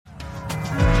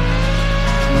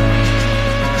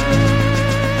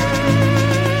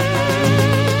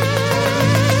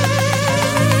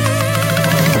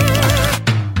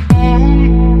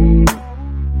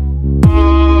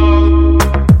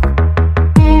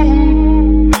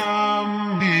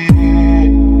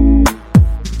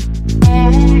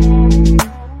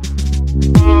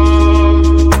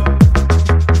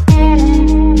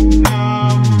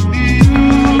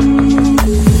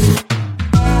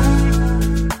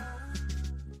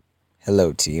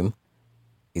Hello, team.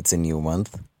 It's a new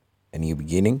month, a new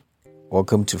beginning.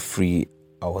 Welcome to Free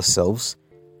Ourselves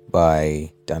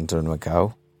by Danton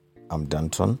Macau. I'm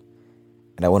Danton,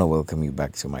 and I want to welcome you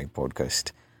back to my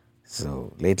podcast.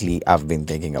 So, lately, I've been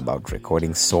thinking about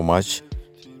recording so much.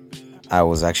 I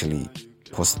was actually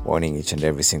postponing each and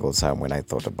every single time when I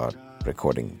thought about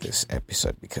recording this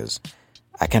episode because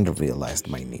I kind of realized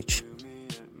my niche.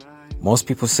 Most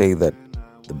people say that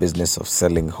the business of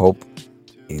selling hope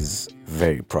is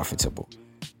very profitable.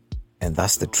 And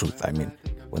that's the truth. I mean,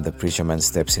 when the preacher man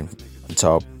steps in on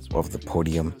top of the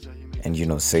podium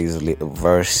and, says a little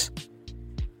verse,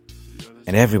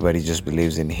 and everybody just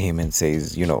believes in him and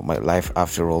says, my life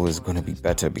after all is going to be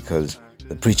better because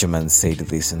the preacher man said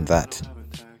this and that.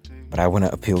 But I want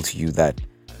to appeal to you that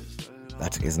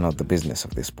is not the business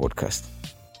of this podcast.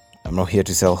 I'm not here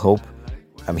to sell hope.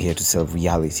 I'm here to sell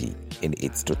reality in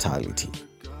its totality.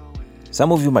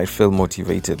 Some of you might feel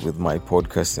motivated with my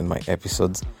podcast and my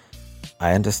episodes.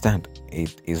 I understand.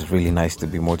 It is really nice to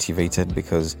be motivated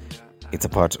because it's a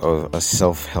part of a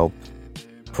self-help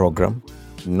program.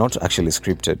 Not actually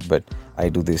scripted, but I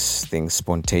do this thing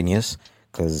spontaneous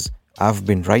because I've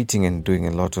been writing and doing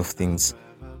a lot of things,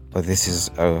 but this is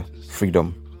a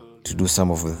freedom to do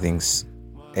some of the things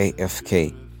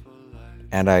AFK.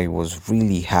 And I was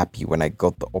really happy when I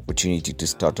got the opportunity to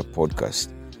start a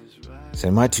podcast. So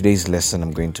in my today's lesson,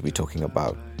 I'm going to be talking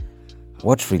about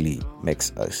what really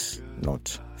makes us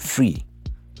not free.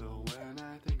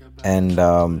 And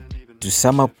to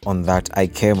sum up on that, I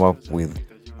came up with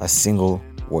a single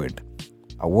word.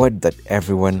 A word that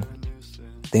everyone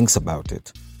thinks about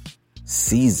it,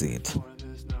 sees it,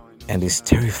 and is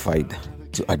terrified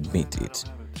to admit it.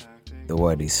 The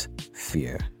word is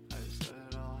fear.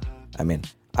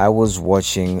 I was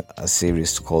watching a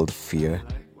series called Fear,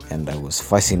 and I was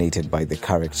fascinated by the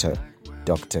character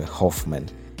Dr. Hoffman.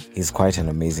 He's quite an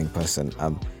amazing person.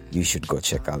 You should go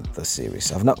check out the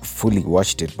series. I've not fully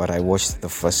watched it, but I watched the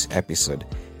first episode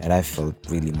and I felt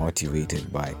really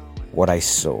motivated by what I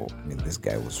saw. This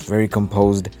guy was very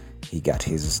composed. He got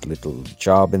his little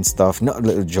job and stuff. Not a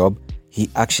little job. He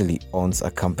actually owns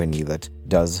a company that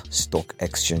does stock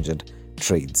exchange and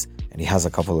trades, and he has a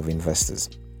couple of investors.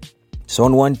 So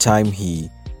on one time, he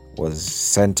was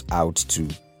sent out to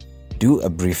do a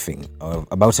briefing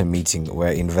about a meeting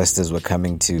where investors were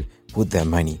coming to put their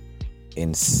money in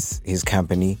his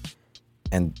company,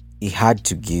 and he had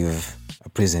to give a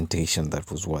presentation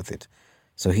that was worth it.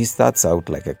 So he starts out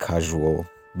like a casual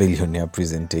billionaire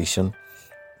presentation,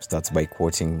 starts by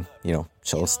quoting,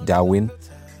 Charles Darwin,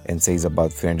 and says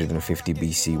about 350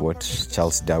 BC what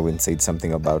Charles Darwin said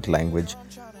something about language.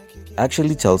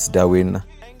 Actually, Charles Darwin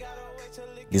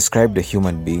described a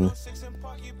human being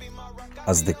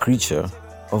as the creature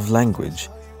of language.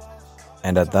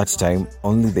 And at that time,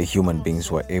 only the human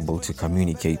beings were able to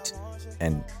communicate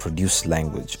and produce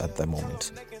language at the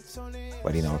moment.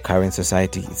 But in our current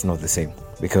society, it's not the same.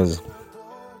 Because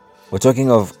we're talking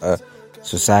of a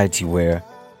society where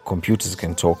computers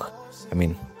can talk.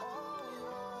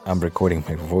 I'm recording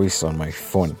my voice on my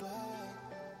phone.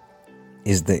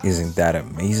 Isn't that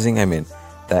amazing?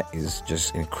 That is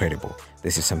just incredible.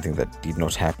 This is something that did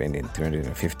not happen in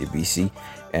 350 BC,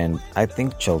 and I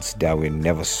think Charles Darwin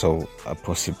never saw a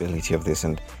possibility of this,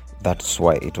 and that's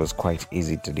why it was quite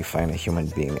easy to define a human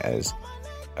being as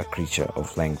a creature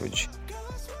of language.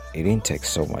 It didn't take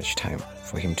so much time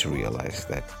for him to realize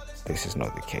that this is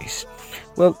not the case.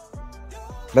 Well,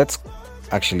 let's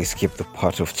actually skip the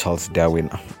part of Charles Darwin.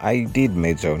 I did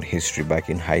major in history back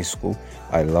in high school.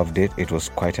 I loved it. It was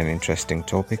quite an interesting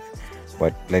topic.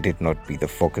 But let it not be the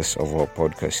focus of our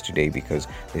podcast today, because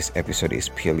this episode is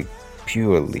purely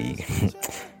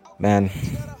man,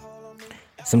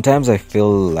 sometimes I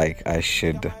feel like I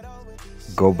should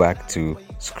go back to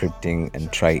scripting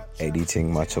and try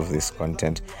editing much of this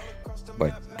content,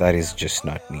 but that is just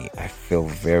not me. I feel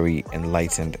very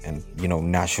enlightened and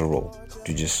natural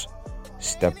to just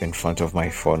step in front of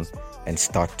my phone and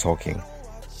start talking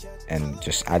and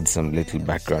just add some little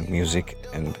background music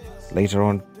and later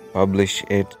on publish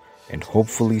it, and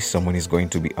hopefully someone is going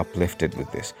to be uplifted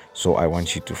with this. So I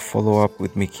want you to follow up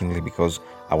with me keenly because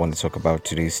I want to talk about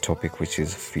today's topic, which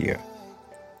is fear.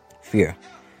 Fear.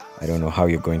 I don't know how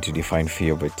you're going to define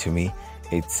fear, but to me,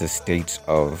 it's a state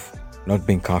of not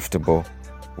being comfortable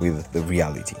with the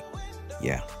reality.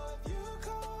 Yeah.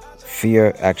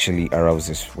 Fear actually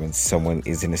arouses when someone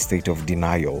is in a state of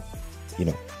denial.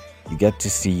 You get to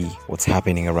see what's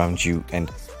happening around you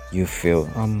and you feel,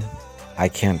 I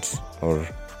can't, or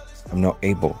I'm not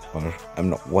able, or I'm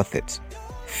not worth it.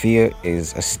 Fear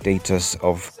is a status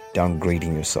of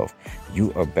downgrading yourself.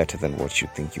 You are better than what you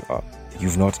think you are.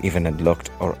 You've not even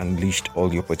unlocked or unleashed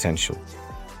all your potential.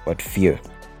 But fear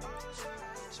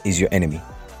is your enemy.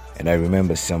 And I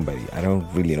remember somebody, I don't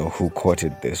really know who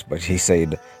quoted this, but he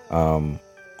said,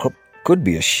 could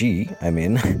be a she. I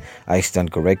mean, I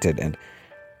stand corrected. And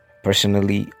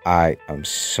personally, I am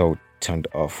so turned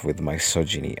off with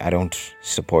misogyny. I don't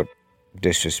support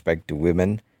disrespect to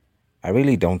women. I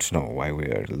really don't know why we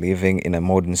are living in a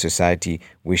modern society.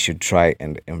 We should try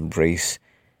and embrace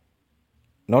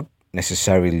not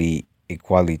necessarily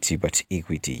equality, but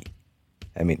equity.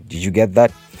 I mean, did you get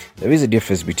that? There is a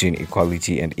difference between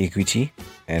equality and equity,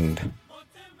 and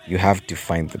you have to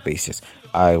find the basis.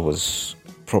 I was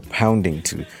propounding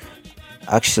to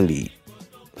actually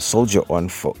soldier on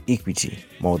for equity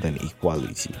more than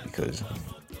equality, because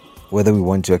whether we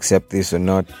want to accept this or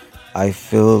not, I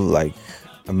feel like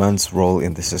a man's role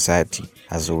in the society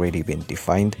has already been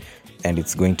defined, and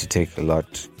it's going to take a lot.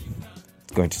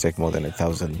 It's going to take more than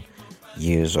 1,000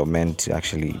 years or men to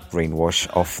actually brainwash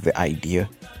off the idea.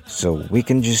 So we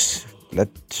can just let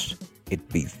it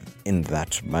be in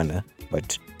that manner,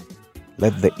 but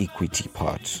let the equity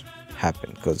part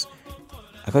happen, because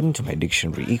according to my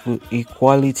dictionary,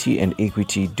 equality and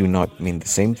equity do not mean the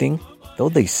same thing, though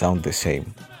they sound the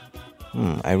same.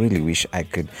 I really wish I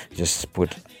could just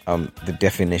put the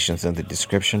definitions in the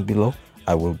description below.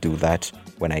 I will do that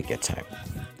when I get time.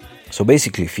 So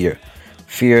basically, fear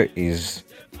is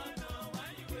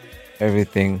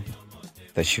everything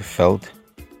that you felt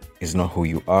is not who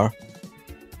you are,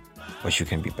 but you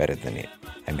can be better than it.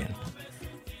 I mean,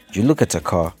 you look at a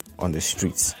car on the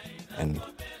streets, and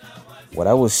what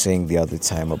I was saying the other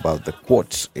time about the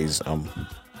quote is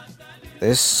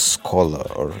this scholar,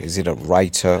 or is it a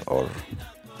writer or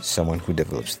someone who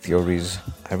develops theories?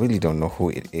 I really don't know who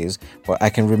it is, but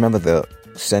I can remember the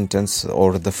sentence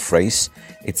or the phrase.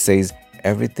 It says,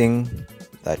 everything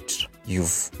that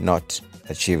you've not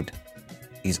achieved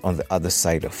is on the other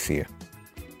side of fear.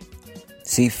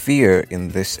 See, fear in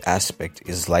this aspect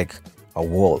is like a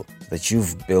wall that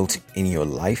you've built in your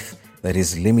life that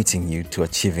is limiting you to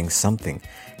achieving something.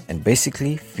 And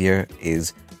basically, fear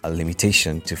is a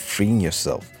limitation to freeing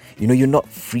yourself. You're not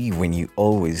free when you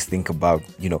always think about,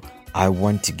 I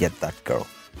want to get that girl.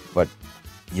 But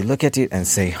you look at it and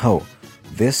say, oh,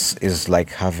 this is like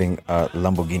having a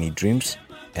Lamborghini dreams,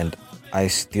 and I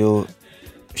still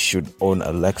should own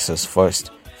a Lexus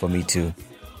first for me to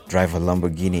drive a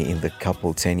Lamborghini in the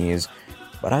couple 10 years.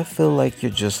 But I feel like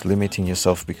you're just limiting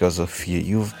yourself because of fear.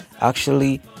 You've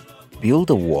actually built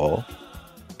a wall,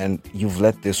 and you've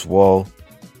let this wall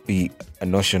be a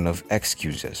notion of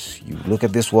excuses. You look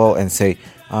at this wall and say,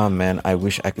 oh man, I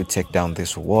wish I could take down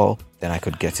this wall, then I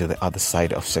could get to the other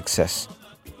side of success.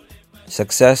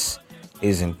 Success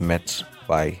isn't met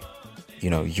by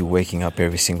you waking up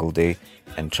every single day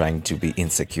and trying to be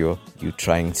insecure. You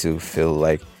trying to feel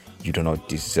like you do not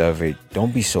deserve it.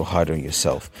 Don't be so hard on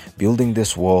yourself. Building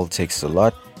this wall takes a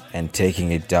lot, and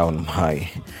taking it down,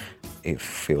 it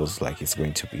feels like it's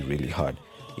going to be really hard.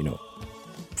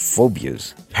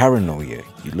 Phobias, paranoia.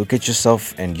 You look at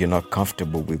yourself and you're not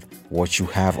comfortable with what you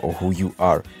have or who you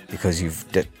are, because you've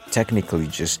technically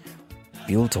just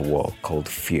built a wall called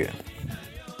fear.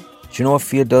 Do you know what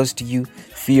fear does to you?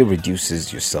 Fear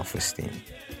reduces your self-esteem.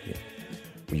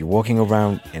 When you're walking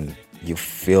around and you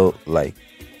feel like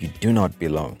you do not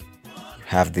belong, you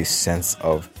have this sense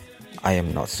of, I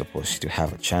am not supposed to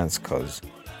have a chance, because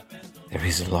there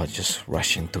is a lot just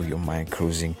rushing through your mind,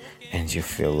 cruising, and you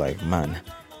feel like, man,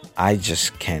 I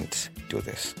just can't do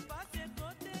this.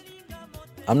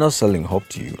 I'm not selling hope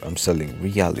to you. I'm selling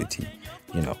reality.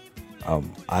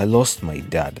 I lost my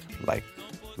dad like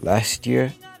last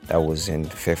year. That was in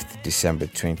 5th December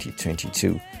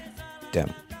 2022.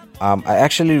 Damn. I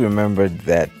actually remembered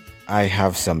that I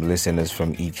have some listeners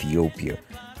from Ethiopia,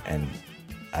 and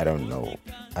I don't know.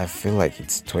 I feel like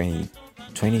it's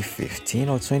 2015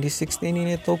 or 2016 in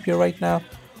Ethiopia right now.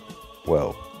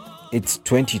 Well, it's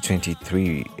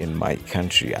 2023 in my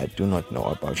country. I do not know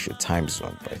about your time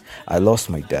zone, but I lost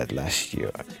my dad last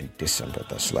year in December.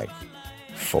 That's like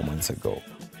 4 months ago.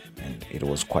 And it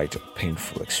was quite a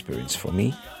painful experience for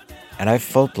me. And I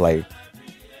felt like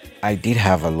I did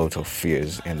have a lot of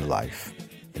fears in life,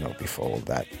 before all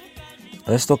that.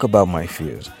 Let's talk about my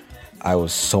fears. I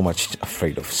was so much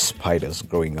afraid of spiders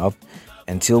growing up,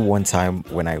 until one time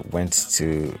when I went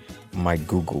to my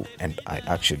Google and I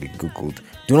actually Googled.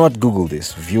 Do not Google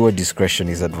this. Viewer discretion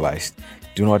is advised.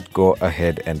 Do not go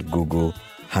ahead and Google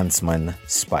Huntsman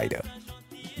spider.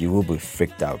 You will be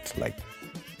freaked out. Like,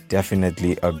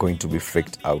 definitely are going to be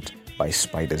freaked out by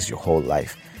spiders your whole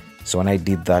life. So when I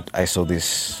did that, I saw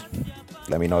this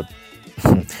Let me not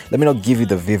let me not give you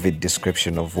the vivid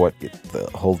description of what the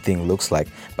whole thing looks like,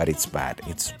 but it's bad.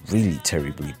 It's really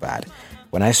terribly bad.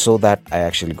 When I saw that, I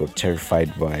actually got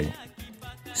terrified by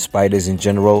spiders in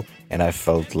general, and I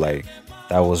felt like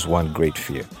that was one great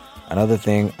fear. Another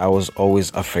thing, I was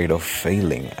always afraid of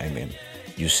failing. I mean,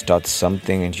 you start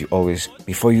something and you always,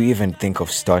 before you even think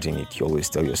of starting it, you always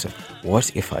tell yourself,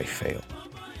 what if I fail?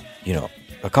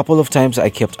 A couple of times I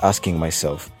kept asking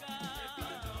myself,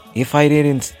 if I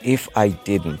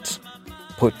didn't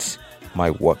put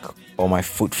my work or my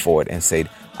foot forward and said,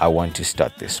 I want to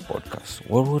start this podcast,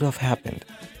 what would have happened?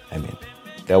 I mean,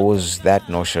 there was that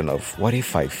notion of, what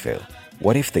if I fail?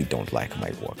 What if they don't like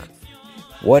my work?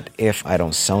 What if I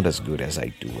don't sound as good as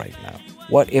I do right now?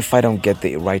 What if I don't get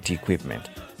the right equipment?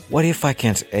 What if I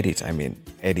can't edit? I mean,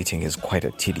 editing is quite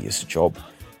a tedious job.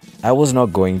 I was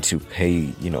not going to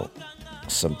pay,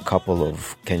 some couple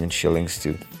of Kenyan shillings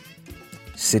to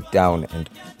sit down and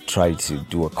try to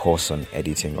do a course on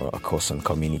editing or a course on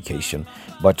communication.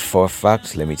 But for a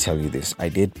fact, let me tell you this, I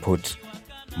did put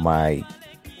my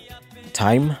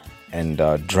time and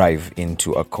drive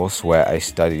into a course where I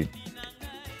studied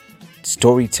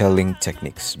storytelling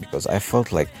techniques, because I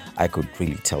felt like I could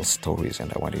really tell stories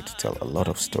and I wanted to tell a lot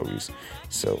of stories.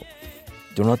 So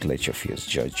do not let your fears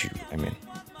judge you. I mean,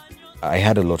 I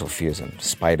had a lot of fears, and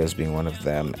spiders being one of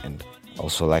them. And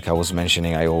also, like I was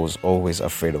mentioning, I was always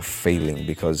afraid of failing,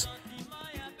 because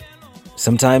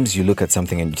sometimes you look at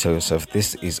something and you tell yourself,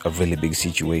 this is a really big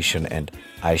situation and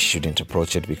I shouldn't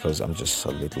approach it because I'm just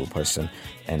a little person.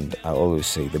 And I always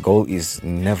say the goal is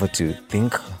never to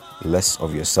think less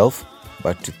of yourself,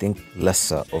 but to think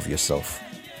lesser of yourself.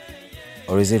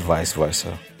 Or is it vice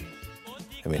versa?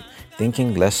 I mean,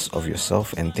 thinking less of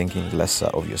yourself and thinking lesser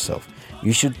of yourself.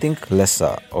 You should think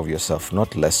lesser of yourself,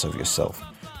 not less of yourself.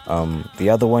 The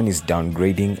other one is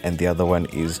downgrading, and the other one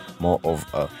is more of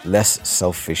a less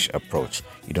selfish approach.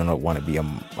 You do not want to be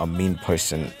a mean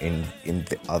person in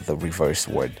the other reverse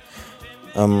word.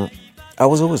 I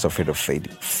was always afraid of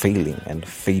failing and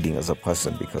fading as a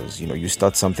person, because you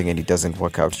start something and it doesn't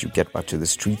work out. You get back to the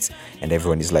streets and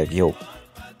everyone is like, yo,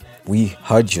 we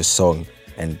heard your song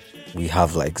and we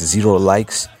have like 0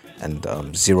 likes and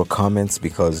 0 comments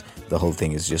because the whole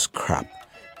thing is just crap.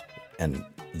 And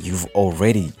you've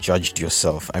already judged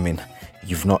yourself. I mean,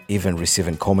 you've not even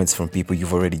received comments from people.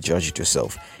 You've already judged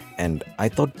yourself. And I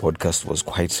thought podcast was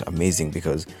quite amazing,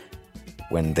 because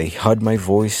when they heard my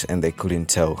voice and they couldn't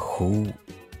tell who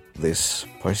this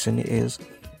person is,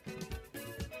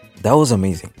 that was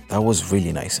amazing. That was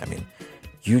really nice. I mean,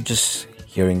 you just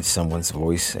hearing someone's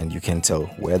voice and you can tell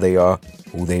where they are,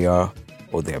 who they are,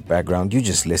 or their background. You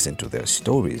just listen to their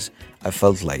stories. I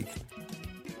felt like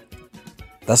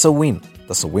that's a win.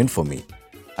 That's a win for me.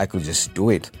 I could just do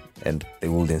it and they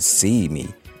wouldn't see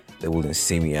me.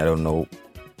 I don't know.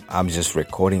 I'm just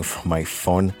recording from my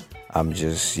phone. I'm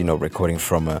just, recording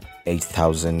from a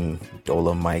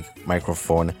 $8,000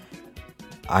 microphone.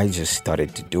 I just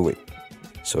started to do it.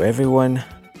 So everyone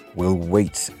will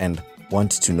wait and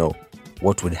want to know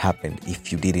what would happen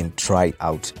if you didn't try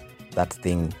out that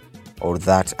thing or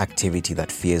that activity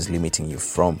that fear is limiting you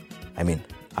from. I mean,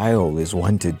 I always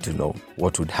wanted to know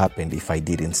what would happen if I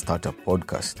didn't start a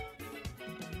podcast.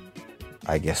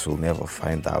 I guess we'll never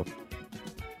find out.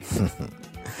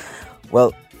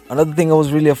 Well, another thing I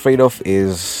was really afraid of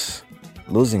is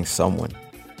losing someone.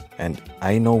 And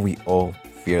I know we all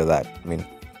fear that. I mean,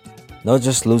 not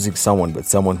just losing someone, but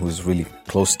someone who's really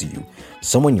close to you,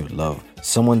 someone you love,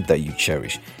 someone that you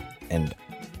cherish. And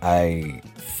I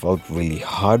felt really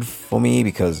hard for me,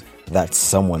 because that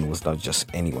someone was not just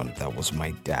anyone. That was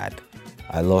my dad.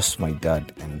 I lost my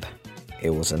dad and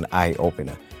it was an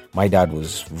eye-opener. My dad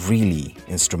was really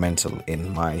instrumental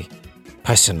in my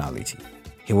personality.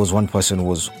 He was one person who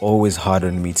was always hard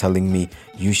on me, telling me,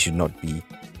 you should not be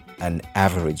an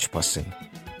average person.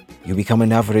 You become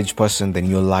an average person, then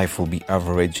your life will be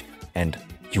average and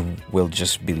you will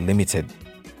just be limited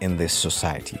in this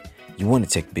society. You want to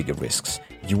take bigger risks.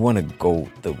 You want to go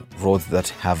the roads that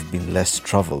have been less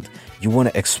traveled. You want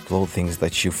to explore things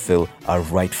that you feel are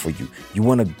right for you. You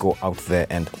want to go out there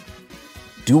and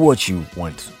do what you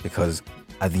want, because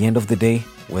at the end of the day,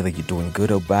 whether you're doing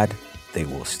good or bad, they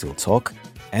will still talk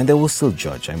and they will still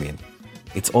judge. I mean,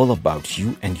 it's all about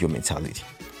you and your mentality.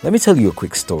 Let me tell you a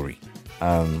quick story.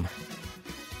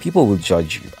 People will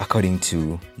judge you according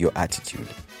to your attitude.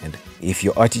 And if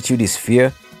your attitude is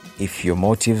fear, if your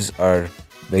motives are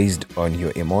based on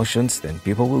your emotions, then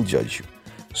people will judge you.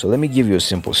 So let me give you a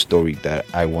simple story that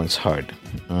I once heard.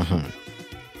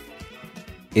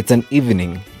 It's an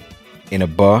evening in a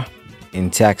bar in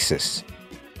Texas.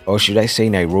 or should I say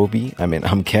Nairobi? I mean,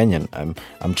 I'm Kenyan.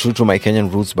 I'm true to my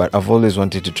Kenyan roots, but I've always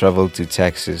wanted to travel to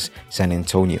Texas, San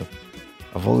Antonio.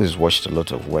 I've always watched a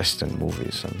lot of Western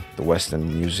movies and the Western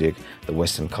music, the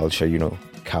Western culture,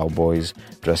 cowboys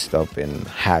dressed up in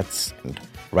hats and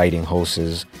riding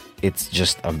horses. It's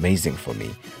just amazing for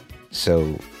me.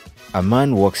 So, a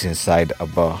man walks inside a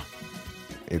bar.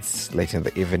 It's late in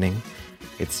the evening.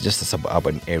 It's just a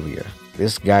suburban area.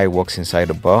 This guy walks inside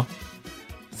a bar,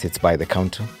 sits by the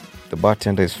counter. The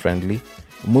bartender is friendly,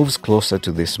 moves closer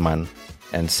to this man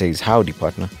and says, "Howdy,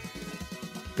 partner."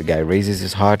 The guy raises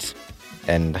his heart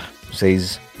and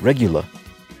says, "Regular."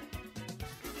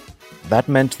 That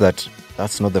meant that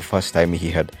that's not the first time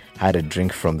he had had a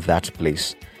drink from that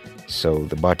place. So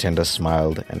the bartender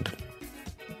smiled and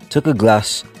took a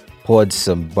glass, poured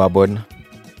some bourbon,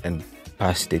 and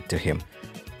passed it to him.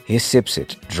 He sips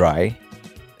it dry,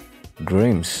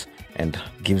 grins, and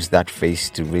gives that face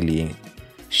to really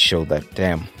show that,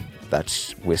 damn, that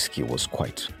whiskey was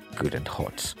quite good and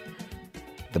hot.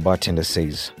 The bartender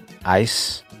says,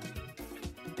 "Ice?"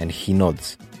 And he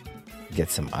nods, "Get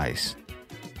some ice."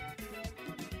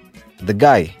 The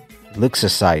guy looks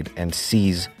aside and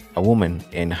sees a woman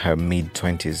in her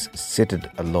mid-20s seated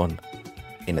alone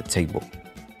in a table.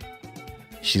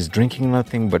 She's drinking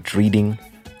nothing but reading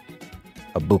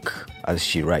a book as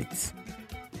she writes.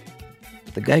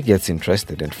 The guy gets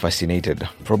interested and fascinated.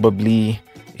 Probably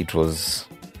it was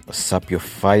a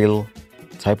sapiophile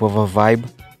type of a vibe.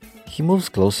 He moves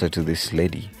closer to this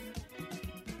lady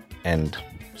and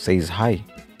says, "Hi,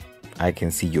 I can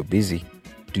see you're busy.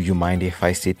 Do you mind if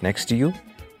I sit next to you?"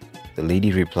 The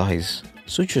lady replies,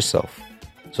 "Suit yourself."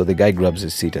 So the guy grabs a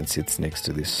seat and sits next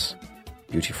to this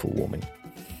beautiful woman.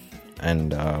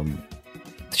 And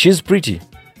she's pretty,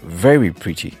 very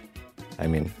pretty. I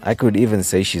mean, I could even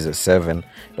say she's a 7.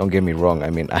 Don't get me wrong. I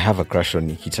mean, I have a crush on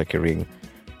Nikita Kering.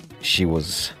 She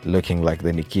was looking like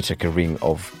the Nikita Kering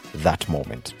of that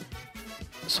moment.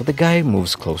 So the guy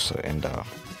moves closer and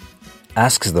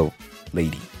asks the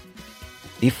lady,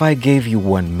 "If I gave you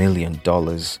 $1 million,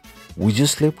 would you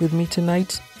sleep with me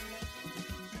tonight?"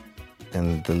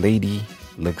 And the lady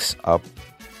looks up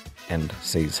and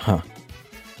says, "Huh?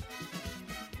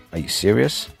 Are you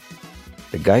serious?"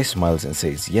 The guy smiles and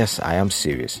says, "Yes, I am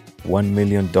serious. $1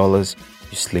 million,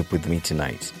 you sleep with me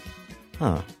tonight."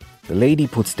 Huh. The lady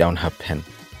puts down her pen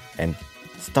and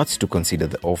starts to consider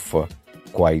the offer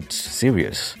quite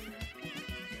serious.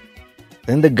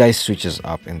 Then the guy switches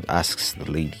up and asks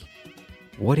the lady,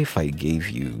 "What if I gave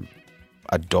you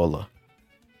 $1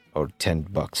 or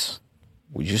 $10?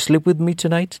 Would you sleep with me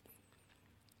tonight?"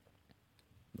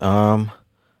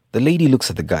 The lady looks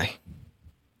at the guy.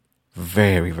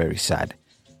 Very, very sad.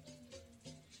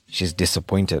 She's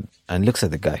disappointed and looks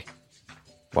at the guy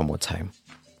one more time,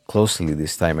 closely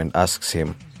this time, and asks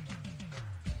him,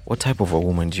 "What type of a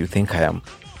woman do you think I am?"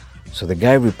 So the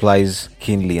guy replies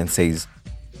keenly and says,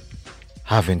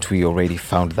 "Haven't we already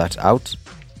found that out?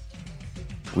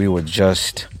 We were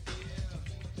just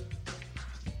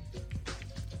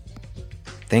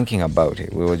thinking about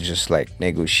it. We were just like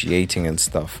negotiating and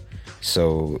stuff.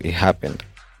 So it happened."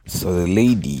 So the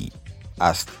lady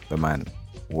asked the man,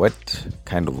 "What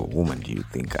kind of a woman do you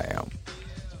think I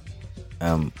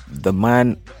am?" The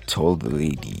man told the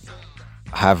lady,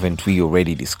 "Haven't we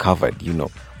already discovered,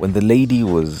 when the lady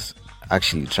was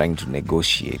actually trying to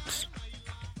negotiate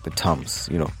the terms,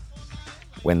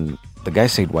 when the guy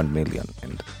said 1 million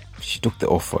and she took the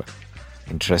offer,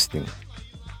 interesting.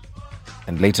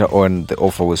 And later on, the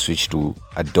offer was switched to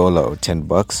 $1 or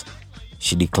 $10.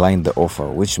 She declined the offer,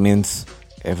 which means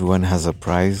everyone has a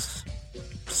price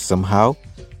somehow.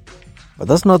 But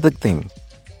that's not the thing.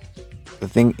 The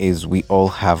thing is, we all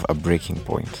have a breaking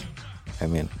point. I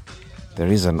mean, there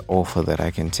is an offer that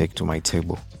I can take to my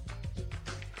table,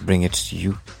 bring it to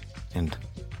you, and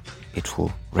it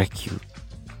will wreck you.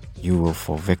 You will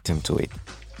fall victim to it.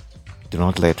 Do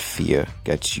not let fear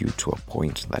get you to a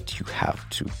point that you have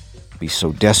to be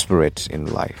so desperate in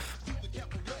life.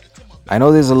 I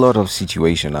know there's a lot of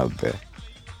situation out there.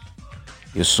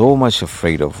 You're so much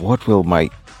afraid of what will my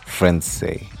friends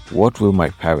say? What will my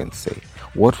parents say?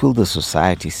 What will the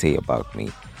society say about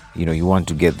me? You want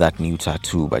to get that new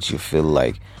tattoo, but you feel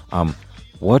like,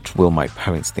 what will my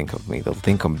parents think of me? They'll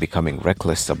think I'm becoming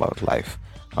reckless about life.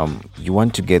 You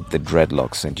want to get the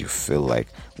dreadlocks and you feel like,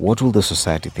 what will the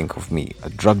society think of me? A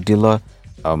drug dealer?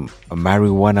 A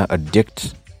marijuana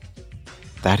addict?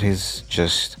 That is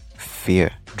just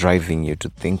fear driving you to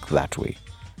think that way.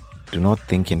 Do not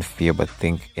think in fear, but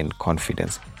think in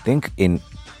confidence. Think in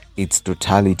its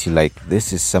totality, like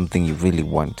this is something you really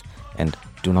want, and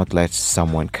do not let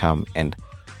someone come and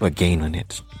bargain on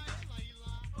it.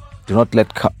 Do not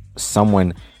let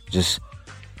someone just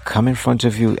come in front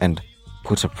of you and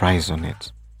put a price on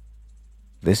it.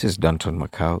 This is Danton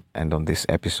Macau, and on this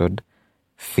episode,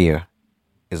 fear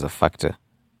is a factor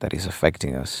that is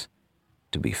affecting us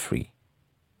to be free.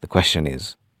 The question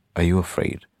is, are you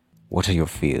afraid? What are your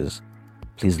fears?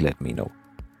 Please let me know.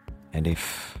 And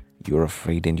if you're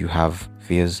afraid and you have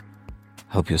fears,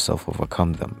 help yourself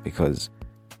overcome them, because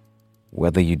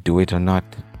whether you do it or not,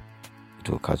 it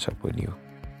will catch up with you.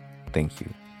 Thank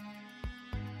you.